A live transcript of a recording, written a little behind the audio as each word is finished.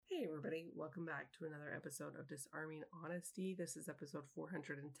everybody. Welcome back to another episode of Disarming Honesty. This is episode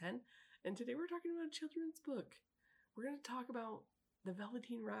 410, and today we're talking about a children's book. We're going to talk about The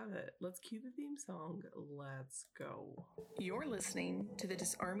Velveteen Rabbit. Let's cue the theme song. Let's go. You're listening to the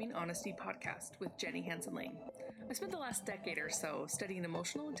Disarming Honesty podcast with Jenny Hansen-Lane. I spent the last decade or so studying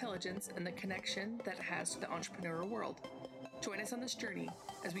emotional intelligence and the connection that it has to the entrepreneurial world. Join us on this journey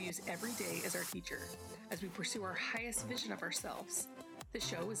as we use every day as our teacher, as we pursue our highest vision of ourselves. The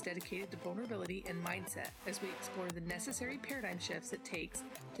show is dedicated to vulnerability and mindset as we explore the necessary paradigm shifts it takes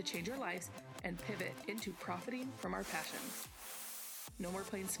to change our lives and pivot into profiting from our passions. No more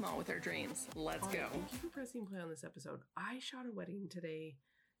playing small with our dreams. Let's go. Thank you for pressing play on this episode. I shot a wedding today.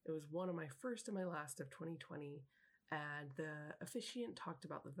 It was one of my first and my last of 2020. And the officiant talked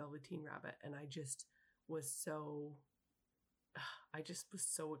about the Velveteen Rabbit. And I just was so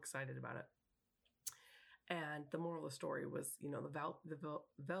excited about it. And the moral of the story was, the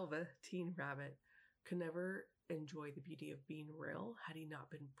Velveteen Rabbit could never enjoy the beauty of being real had he not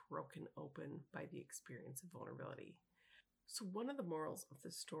been broken open by the experience of vulnerability. So one of the morals of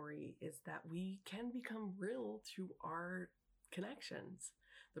the story is that we can become real through our connections,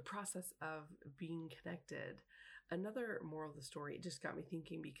 the process of being connected. Another moral of the story, it just got me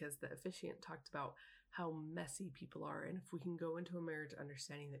thinking because the officiant talked about how messy people are. And if we can go into a marriage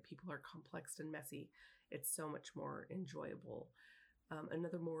understanding that people are complex and messy, it's so much more enjoyable.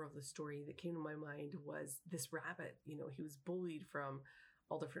 Another moral of the story that came to my mind was this rabbit. He was bullied from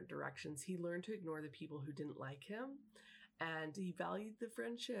all different directions. He learned to ignore the people who didn't like him, and he valued the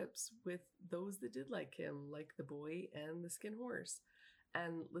friendships with those that did like him, like the boy and the skin horse.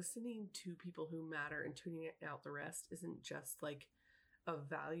 And listening to people who matter and tuning out the rest isn't just like a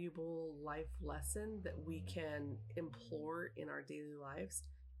valuable life lesson that we can implore in our daily lives.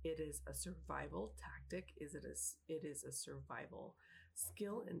 It is a survival tactic. It is a survival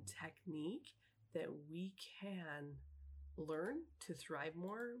skill and technique that we can learn to thrive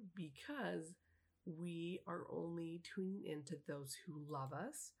more because we are only tuning into those who love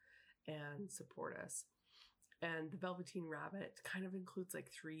us and support us. And the Velveteen Rabbit kind of includes like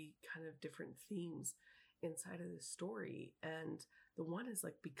three kind of different themes inside of the story. And the one is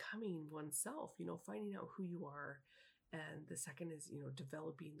like becoming oneself, finding out who you are. And the second is,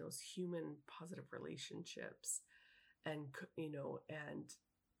 developing those human positive relationships and, and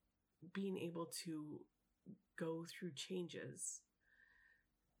being able to go through changes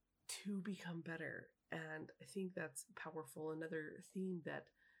to become better. And I think that's powerful. Another theme that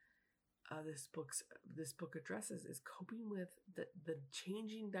this book addresses is coping with the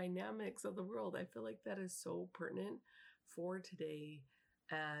changing dynamics of the world. I feel like that is so pertinent for today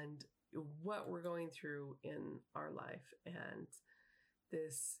and what we're going through in our life. And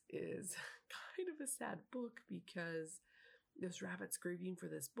this is kind of a sad book because this rabbit's grieving for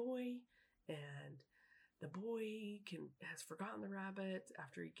this boy, and the boy has forgotten the rabbit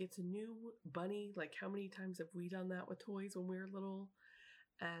after he gets a new bunny. Like, how many times have we done that with toys when we were little?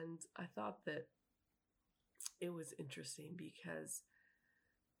 And I thought that it was interesting because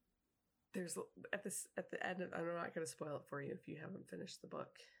there's at the end, I'm not going to spoil it for you if you haven't finished the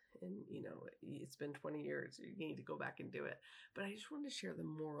book. And, it's been 20 years. You need to go back and do it. But I just wanted to share the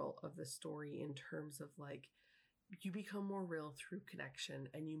moral of the story in terms of like, you become more real through connection,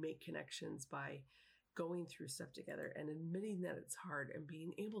 and you make connections by going through stuff together and admitting that it's hard and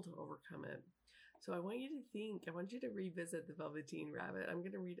being able to overcome it. So I want you to revisit the Velveteen Rabbit. I'm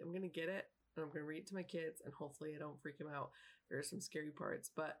going to get it, and I'm going to read it to my kids, and hopefully I don't freak them out. There are some scary parts,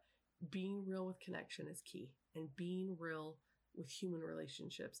 but being real with connection is key. And being real with human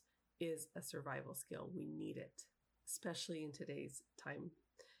relationships is a survival skill. We need it, especially in today's time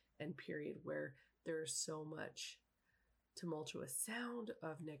and period where there's so much tumultuous sound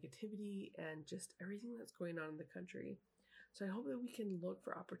of negativity and just everything that's going on in the country. So I hope that we can look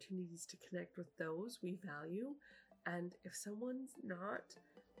for opportunities to connect with those we value. And if someone's not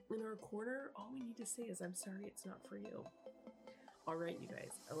in our corner, all we need to say is, I'm sorry, it's not for you. All right, you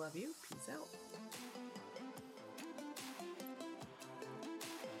guys, I love you. Peace out.